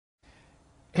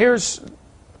here's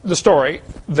the story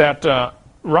that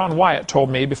Ron Wyatt told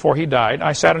me before he died.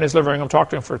 I sat in his living room and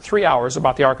talked to him for 3 hours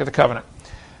about the Ark of the Covenant.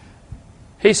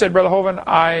 He said, Brother Hovind,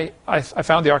 I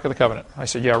found the Ark of the Covenant. I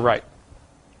said, yeah, right.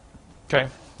 Okay,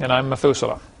 and I'm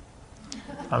Methuselah.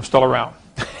 I'm still around.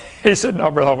 He said, no,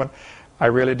 Brother Hovind, I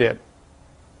really did.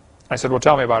 I said, well,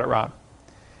 tell me about it, Ron.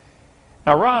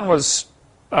 Now, Ron was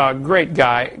a great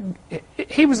guy.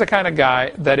 He was the kind of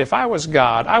guy that if I was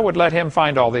God, I would let him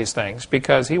find all these things,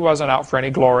 because he wasn't out for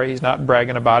any glory. He's not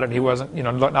bragging about it. He wasn't,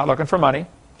 not looking for money.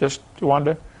 Just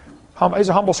wanted to, he's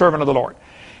a humble servant of the Lord.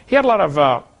 He had a lot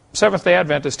of Seventh-day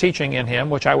Adventist teaching in him,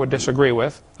 which I would disagree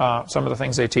with, some of the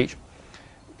things they teach.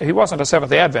 He wasn't a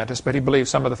Seventh-day Adventist, but he believed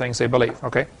some of the things they believe,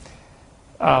 okay?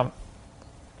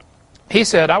 He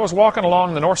said, I was walking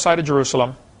along the north side of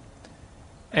Jerusalem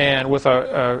and with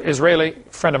an Israeli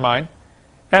friend of mine,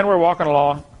 and we're walking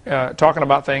along talking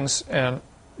about things and,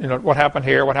 what happened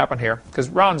here, because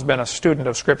Ron's been a student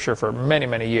of Scripture for many,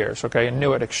 many years, okay, and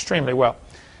knew it extremely well.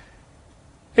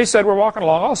 He said, we're walking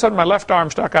along, all of a sudden my left arm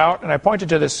stuck out, and I pointed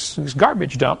to this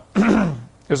garbage dump.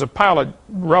 There's a pile of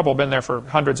rubble, been there for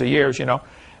hundreds of years,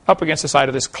 up against the side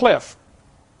of this cliff.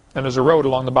 And there's a road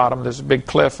along the bottom, there's a big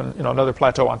cliff and another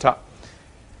plateau on top.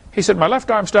 He said, my left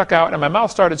arm stuck out and my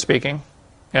mouth started speaking,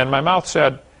 and my mouth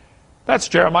said, that's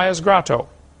Jeremiah's grotto.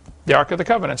 The Ark of the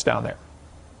Covenant's down there.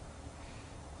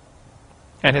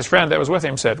 And his friend that was with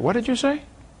him said, what did you say?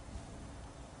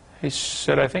 He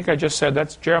said, I think I just said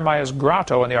that's Jeremiah's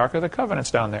grotto and the Ark of the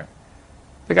Covenant's down there.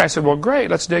 The guy said, well, great,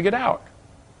 let's dig it out.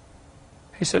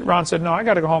 Ron said, no, I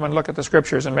got to go home and look at the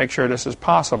Scriptures and make sure this is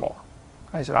possible.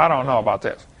 I said, I don't know about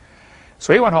this.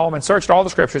 So he went home and searched all the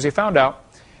Scriptures. He found out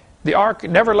the Ark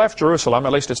never left Jerusalem,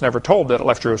 at least it's never told that it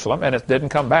left Jerusalem, and it didn't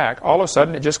come back. All of a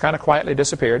sudden, it just kind of quietly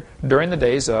disappeared during the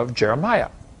days of Jeremiah.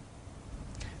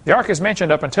 The Ark is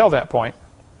mentioned up until that point,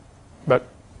 but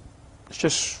it's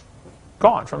just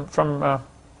gone from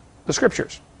the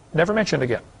Scriptures. Never mentioned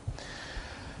again.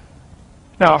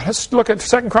 Now, let's look at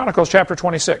 2 Chronicles chapter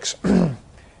 26.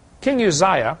 King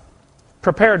Uzziah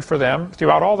prepared for them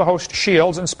throughout all the host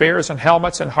shields and spears and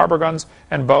helmets and harbor guns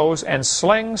and bows and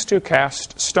slings to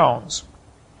cast stones.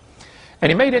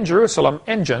 And he made in Jerusalem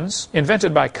engines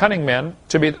invented by cunning men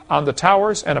to be on the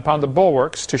towers and upon the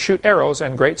bulwarks to shoot arrows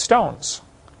and great stones.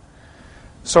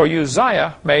 So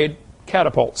Uzziah made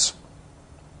catapults,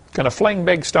 going to fling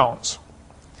big stones.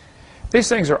 These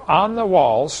things are on the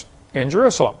walls in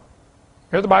Jerusalem.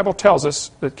 Here the Bible tells us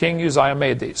that King Uzziah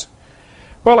made these.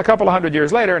 Well, a couple of hundred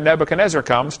years later, Nebuchadnezzar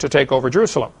comes to take over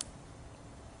Jerusalem.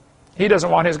 He doesn't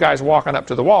want his guys walking up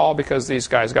to the wall because these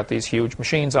guys got these huge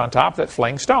machines on top that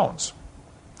fling stones.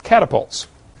 Catapults.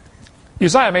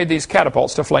 Uzziah made these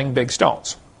catapults to fling big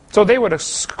stones. So they would, of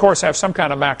course, have some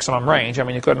kind of maximum range. I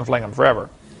mean, you couldn't fling them forever.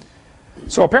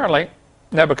 So apparently,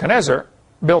 Nebuchadnezzar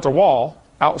built a wall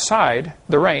outside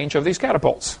the range of these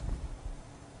catapults.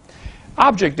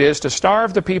 Object is to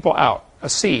starve the people out. A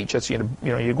siege. It's, you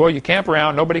go, you camp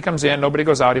around, nobody comes in, nobody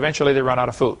goes out. Eventually they run out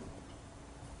of food.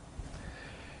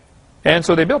 And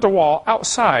so they built a wall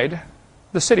outside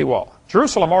the city wall.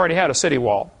 Jerusalem already had a city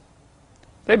wall.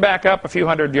 They back up a few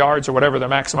hundred yards or whatever the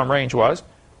maximum range was,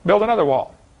 build another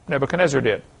wall. Nebuchadnezzar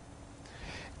did.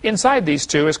 Inside these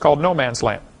two is called no man's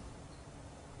land.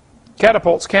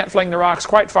 Catapults can't fling the rocks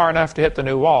quite far enough to hit the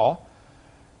new wall,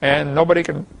 and nobody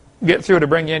can get through to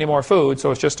bring you any more food, so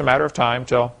it's just a matter of time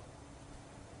till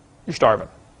you're starving.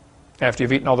 After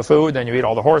you've eaten all the food, then you eat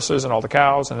all the horses and all the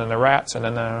cows, and then the rats, and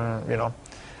then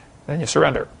then you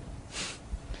surrender.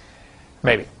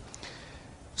 Maybe.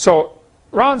 So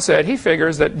Ron said he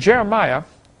figures that Jeremiah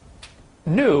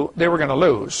knew they were going to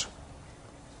lose.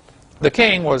 The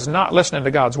king was not listening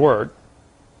to God's word.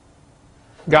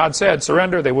 God said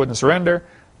surrender, they wouldn't surrender.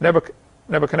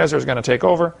 Nebuchadnezzar is going to take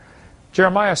over.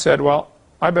 Jeremiah said, well,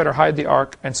 I better hide the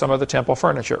ark and some of the temple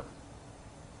furniture.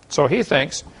 So he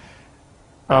thinks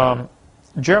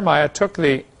Jeremiah took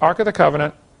the Ark of the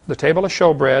Covenant, the table of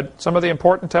showbread, some of the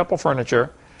important temple furniture,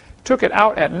 took it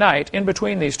out at night in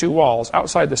between these two walls,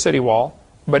 outside the city wall,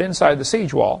 but inside the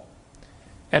siege wall,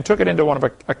 and took it into one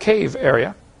of a cave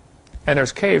area. And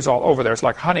there's caves all over there. It's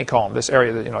like honeycomb, this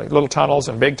area, little tunnels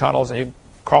and big tunnels, and you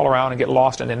crawl around and get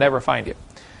lost and they never find you.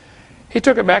 He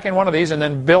took it back in one of these and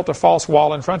then built a false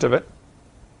wall in front of it.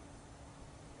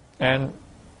 And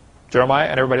Jeremiah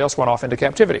and everybody else went off into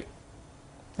captivity.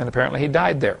 And apparently he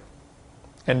died there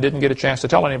and didn't get a chance to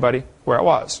tell anybody where it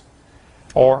was.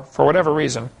 Or, for whatever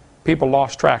reason, people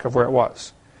lost track of where it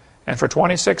was. And for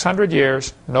 2,600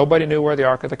 years, nobody knew where the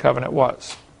Ark of the Covenant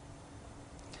was.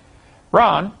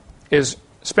 Ron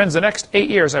spends the next 8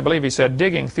 years, I believe he said,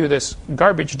 digging through this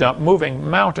garbage dump, moving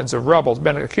mountains of rubble. It's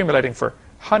been accumulating for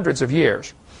hundreds of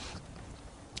years.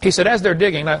 He said, as they're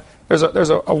digging, there's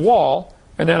a wall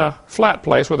and then a flat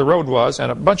place where the road was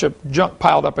and a bunch of junk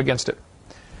piled up against it.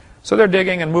 So they're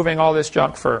digging and moving all this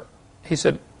junk for, he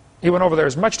said, he went over there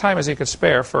as much time as he could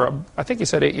spare for, I think he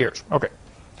said 8 years. Okay.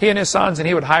 He and his sons, and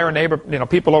he would hire neighbor,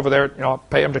 people over there,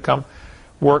 pay them to come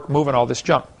work moving all this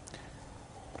junk.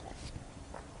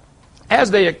 As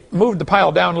they moved the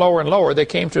pile down lower and lower, they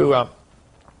came to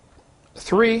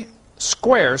 3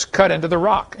 squares cut into the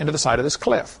rock, into the side of this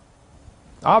cliff.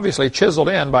 Obviously chiseled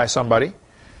in by somebody,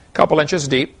 a couple inches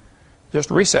deep, just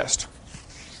recessed.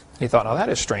 He thought, now that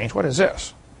is strange. What is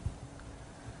this?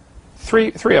 Three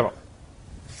of them.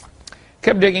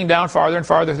 Kept digging down farther and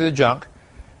farther through the junk,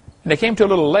 and they came to a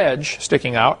little ledge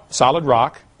sticking out, solid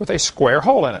rock, with a square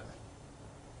hole in it.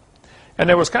 And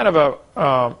there was kind of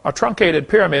a truncated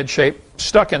pyramid shape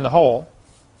stuck in the hole.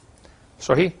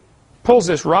 So he pulls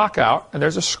this rock out, and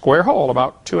there's a square hole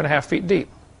about 2.5 feet deep.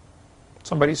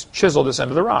 Somebody's chiseled this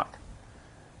into the rock.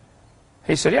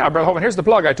 He said, yeah, Brother Hovind, here's the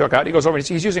plug I took out. He goes over,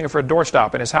 he's using it for a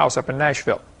doorstop in his house up in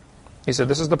Nashville. He said,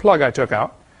 this is the plug I took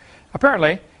out.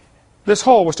 Apparently, this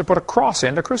hole was to put a cross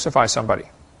in to crucify somebody.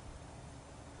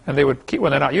 And they would keep,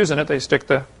 when they're not using it, they stick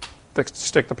the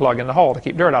plug in the hole to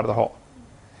keep dirt out of the hole.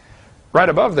 Right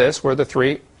above this were the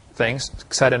 3 things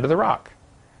set into the rock.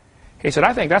 He said,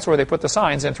 I think that's where they put the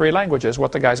signs in 3 languages,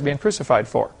 what the guy's being crucified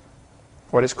for,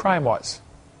 what his crime was.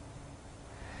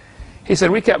 He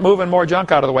said, we kept moving more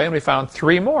junk out of the way, and we found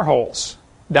 3 more holes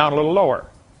down a little lower.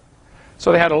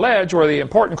 So they had a ledge where the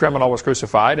important criminal was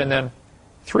crucified, and then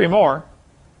 3 more,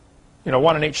 1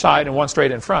 on each side and 1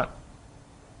 straight in front.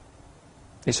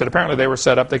 He said, apparently they were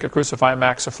set up, they could crucify a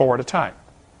max of 4 at a time.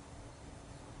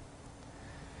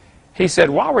 He said,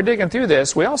 while we're digging through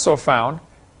this, we also found,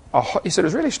 he said, it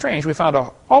was really strange, we found,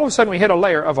 all of a sudden we hit a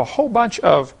layer of a whole bunch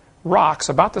of rocks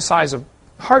about the size of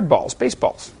hardballs,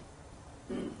 baseballs.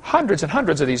 Hundreds and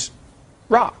hundreds of these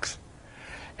rocks.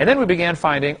 And then we began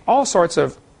finding all sorts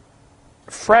of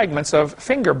fragments of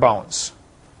finger bones.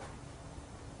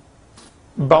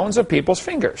 Bones of people's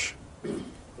fingers.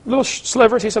 Little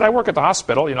slivers. He said, I work at the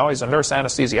hospital, he's a nurse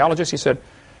anesthesiologist. He said,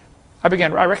 I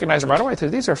recognized them right away. I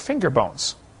said, these are finger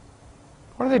bones.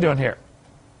 What are they doing here?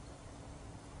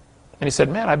 And he said,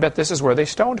 man, I bet this is where they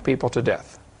stoned people to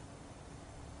death.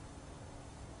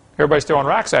 Everybody's throwing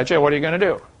rocks at you. What are you going to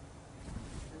do?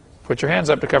 Put your hands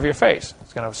up to cover your face.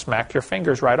 It's going to smack your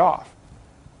fingers right off.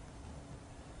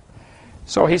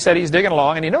 So he said he's digging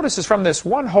along, and he notices from this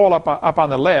one hole up on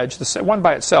the ledge, the one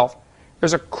by itself,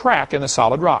 there's a crack in the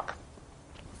solid rock.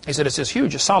 He said it's this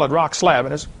huge solid rock slab,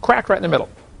 and there's a crack right in the middle.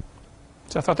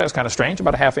 So I thought that was kind of strange,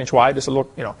 about a ½ inch wide, just a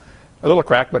little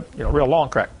crack, but real long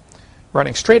crack,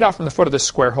 running straight out from the foot of this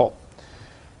square hole.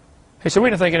 He said,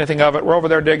 we didn't think anything of it. We're over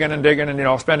there digging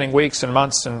and spending weeks and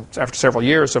months, and after several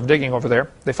years of digging over there,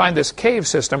 they find this cave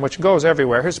system which goes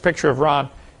everywhere. Here's a picture of Ron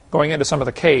going into some of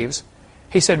the caves.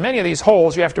 He said, many of these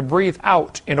holes you have to breathe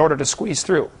out in order to squeeze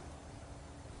through.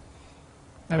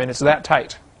 I mean, it's that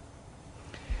tight.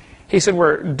 He said,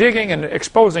 we're digging and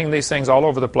exposing these things all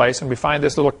over the place, and we find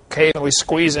this little cave, and we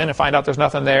squeeze in and find out there's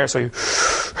nothing there, so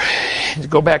you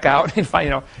go back out and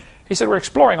find, He said, we're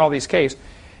exploring all these caves.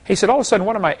 He said, all of a sudden,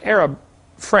 one of my Arab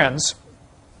friends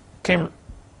came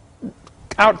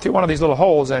out through one of these little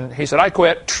holes, and he said, I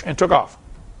quit, and took off.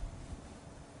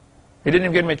 He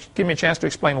didn't even give me a chance to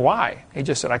explain why. He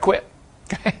just said, I quit.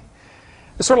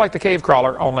 It's sort of like the cave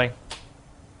crawler, only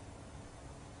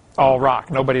all rock.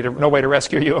 No way to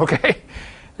rescue you, okay?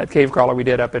 That cave crawler we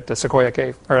did up at the Sequoia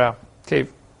Cave, or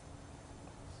Cave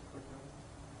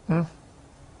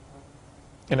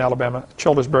in Alabama,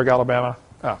 Childersburg, Alabama.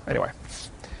 Oh, anyway.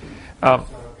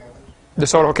 The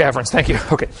Soto Caverns, thank you.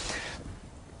 Okay.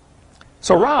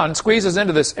 So Ron squeezes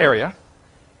into this area,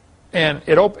 and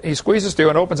he squeezes through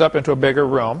and opens up into a bigger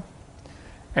room.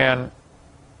 And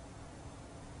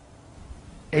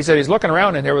he said he's looking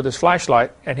around in here with his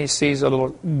flashlight, and he sees a little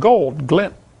gold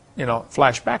glint,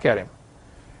 flash back at him.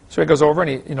 So he goes over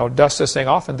and he, dusts this thing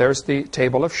off, and there's the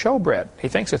table of showbread. He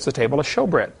thinks it's the table of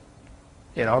showbread.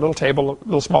 A little table, a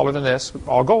little smaller than this,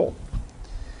 all gold.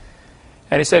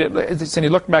 And he said, and he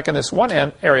looked back in this one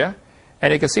end area,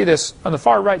 and he could see this on the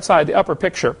far right side. The upper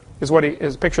picture is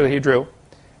a picture that he drew.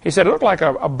 He said it looked like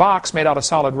a box made out of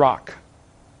solid rock.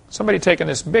 Somebody taken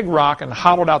this big rock and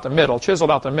hollowed out the middle, chiseled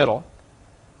out the middle,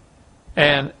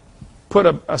 and put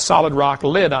a solid rock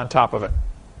lid on top of it.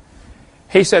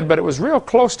 He said, but it was real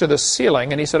close to the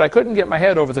ceiling, and he said, I couldn't get my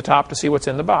head over the top to see what's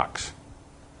in the box.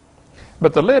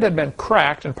 But the lid had been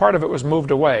cracked, and part of it was moved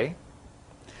away.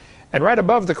 And right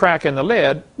above the crack in the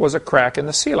lid was a crack in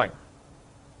the ceiling.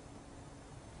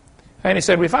 And he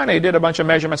said, we finally did a bunch of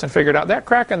measurements and figured out that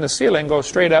crack in the ceiling goes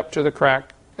straight up to the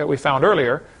crack that we found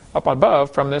earlier up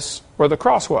above from this where the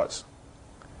cross was.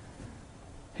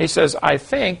 He says, I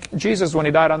think Jesus, when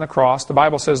he died on the cross, the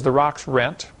Bible says the rocks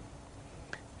rent,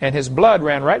 and his blood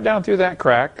ran right down through that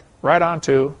crack, right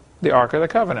onto the Ark of the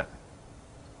Covenant,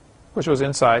 which was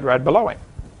inside right below him,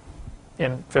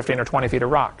 in 15 or 20 feet of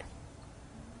rock.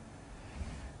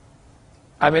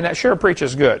 I mean, that sure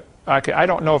preaches good. I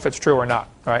don't know if it's true or not,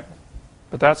 right?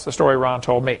 But that's the story Ron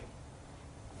told me.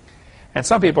 And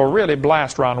some people really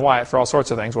blast Ron Wyatt for all sorts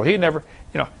of things. Well, he never,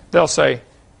 they'll say,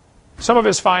 some of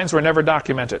his finds were never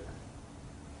documented.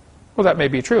 Well, that may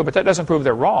be true, but that doesn't prove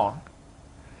they're wrong.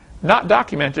 Not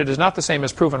documented is not the same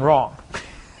as proven wrong.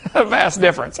 A vast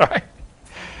difference, all right?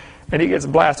 And he gets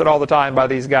blasted all the time by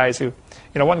these guys who,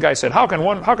 one guy said, how can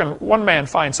one man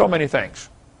find so many things?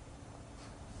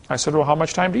 I said, well, how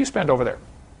much time do you spend over there?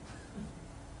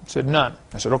 He said, none.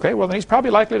 I said, okay, well, then he's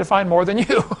probably likely to find more than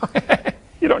you.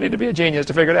 You don't need to be a genius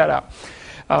to figure that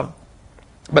out.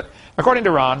 But according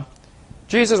to Ron,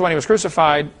 Jesus, when he was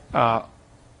crucified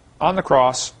on the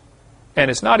cross,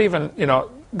 and it's not even,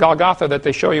 Golgotha that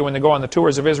they show you when they go on the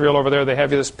tours of Israel over there, they have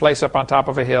this place up on top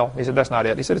of a hill. He said, that's not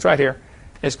it. He said, it's right here.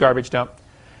 It's garbage dump.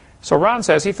 So Ron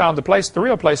says he found the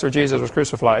real place where Jesus was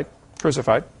crucified,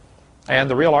 and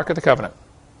the real Ark of the Covenant.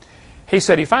 He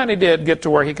said he finally did get to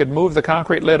where he could move the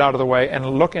concrete lid out of the way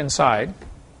and look inside.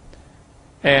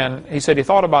 And he said he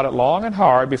thought about it long and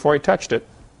hard before he touched it.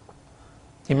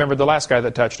 He remembered the last guy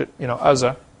that touched it,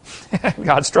 Uzzah.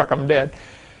 God struck him dead.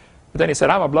 But then he said,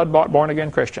 I'm a blood-bought,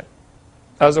 born-again Christian.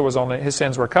 Uzzah was only, his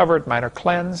sins were covered, mine are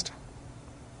cleansed.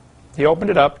 He opened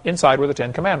it up. Inside were the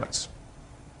 10 Commandments.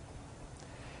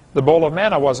 The bowl of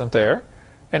manna wasn't there,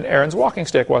 and Aaron's walking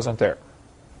stick wasn't there.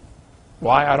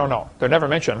 Why? I don't know. They're never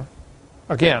mentioned.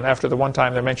 Again, after the one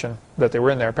time they mentioned that they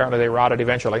were in there, apparently they rotted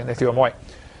eventually, and they threw them away.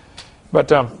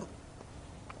 But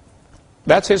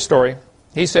that's his story.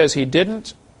 He says he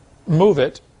didn't move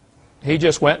it. He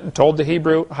just went and told the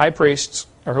Hebrew high priests,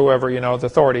 or whoever, the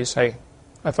authorities, hey,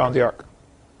 I found the ark.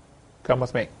 Come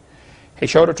with me. He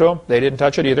showed it to them. They didn't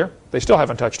touch it either. They still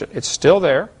haven't touched it. It's still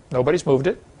there. Nobody's moved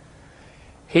it.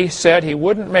 He said he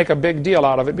wouldn't make a big deal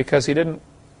out of it because he didn't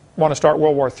want to start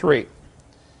World War III.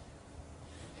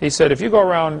 He said, if you go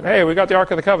around, hey, we got the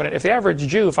Ark of the Covenant, if the average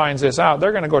Jew finds this out,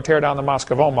 they're going to go tear down the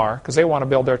Mosque of Omar because they want to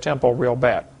build their temple real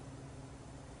bad.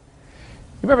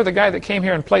 You remember the guy that came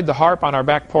here and played the harp on our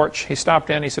back porch? He stopped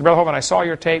in. He said, Brother Hovind, I saw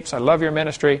your tapes. I love your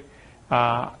ministry.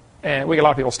 And we get a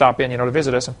lot of people stop in, to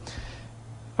visit us. And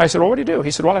I said, well, what do you do?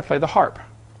 He said, well, I play the harp.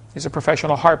 He's a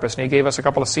professional harpist, and he gave us a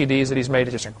couple of CDs that he's made.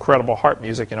 It's just incredible harp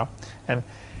music, And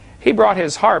he brought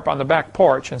his harp on the back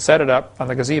porch and set it up on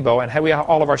the gazebo, and had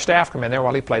all of our staff come in there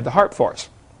while he played the harp for us.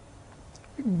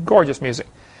 Gorgeous music.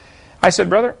 I said,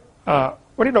 brother, what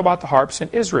do you know about the harps in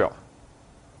Israel?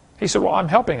 He said, well, I'm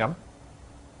helping them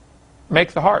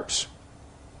make the harps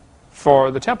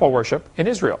for the temple worship in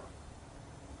Israel.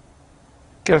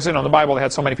 Because in the Bible they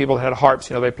had so many people that had harps,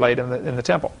 they played in the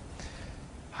temple.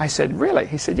 I said, really?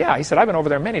 He said, yeah. He said, I've been over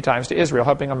there many times to Israel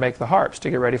helping them make the harps to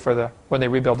get ready for when they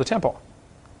rebuild the temple.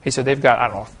 He said they've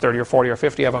got, 30 or 40 or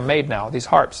 50 of them made now, these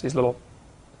harps, these little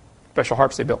special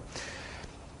harps they built.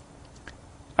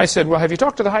 I said, well, have you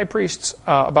talked to the high priests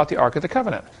about the Ark of the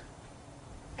Covenant?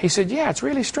 He said, yeah, it's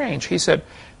really strange. He said,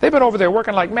 they've been over there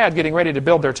working like mad getting ready to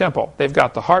build their temple. They've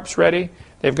got the harps ready.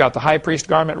 They've got the high priest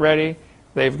garment ready.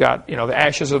 They've got, the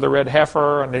ashes of the red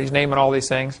heifer, and he's naming all these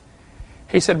things.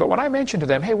 He said, but when I mentioned to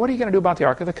them, hey, what are you going to do about the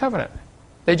Ark of the Covenant?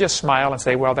 They just smile and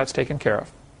say, well, that's taken care of.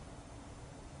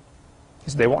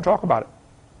 He said, they won't talk about it.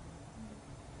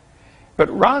 But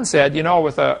Ron said,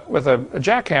 with a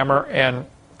jackhammer in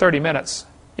 30 minutes,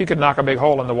 you could knock a big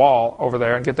hole in the wall over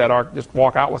there and get that ark, just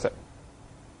walk out with it.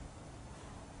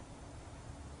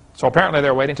 So apparently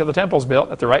they're waiting till the temple's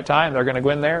built. At the right time, they're going to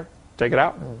go in there, take it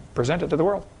out, and present it to the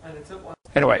world.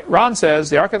 Anyway, Ron says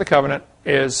the Ark of the Covenant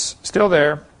is still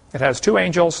there. It has 2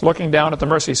 angels looking down at the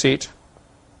mercy seat.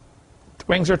 The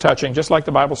wings are touching, just like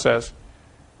the Bible says.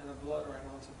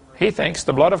 He thinks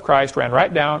the blood of Christ ran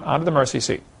right down onto the mercy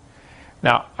seat.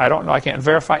 Now, I don't know, I can't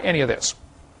verify any of this.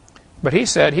 But he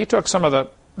said he took some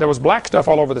of there was black stuff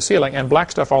all over the ceiling and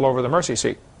black stuff all over the mercy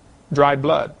seat. Dried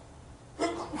blood.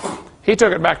 He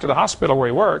took it back to the hospital where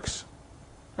he works,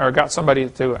 or got somebody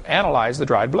to analyze the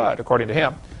dried blood, according to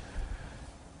him.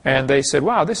 And they said,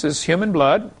 wow, this is human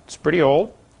blood. It's pretty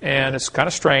old, and it's kind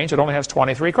of strange. It only has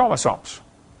 23 chromosomes.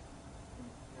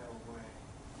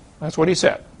 That's what he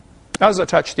said. Uzzah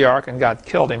touched the ark, and God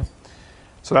killed him.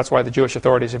 So that's why the Jewish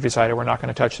authorities have decided we're not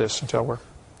going to touch this until we're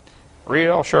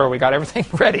real sure we got everything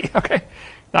ready. Okay,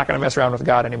 not going to mess around with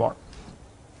God anymore.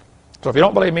 So if you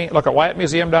don't believe me, look at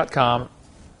WyattMuseum.com,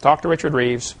 talk to Richard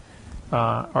Reeves,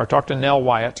 or talk to Nell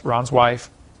Wyatt, Ron's wife.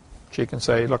 She can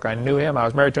say, look, I knew him. I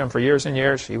was married to him for years and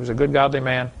years. He was a good, godly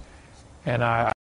man. And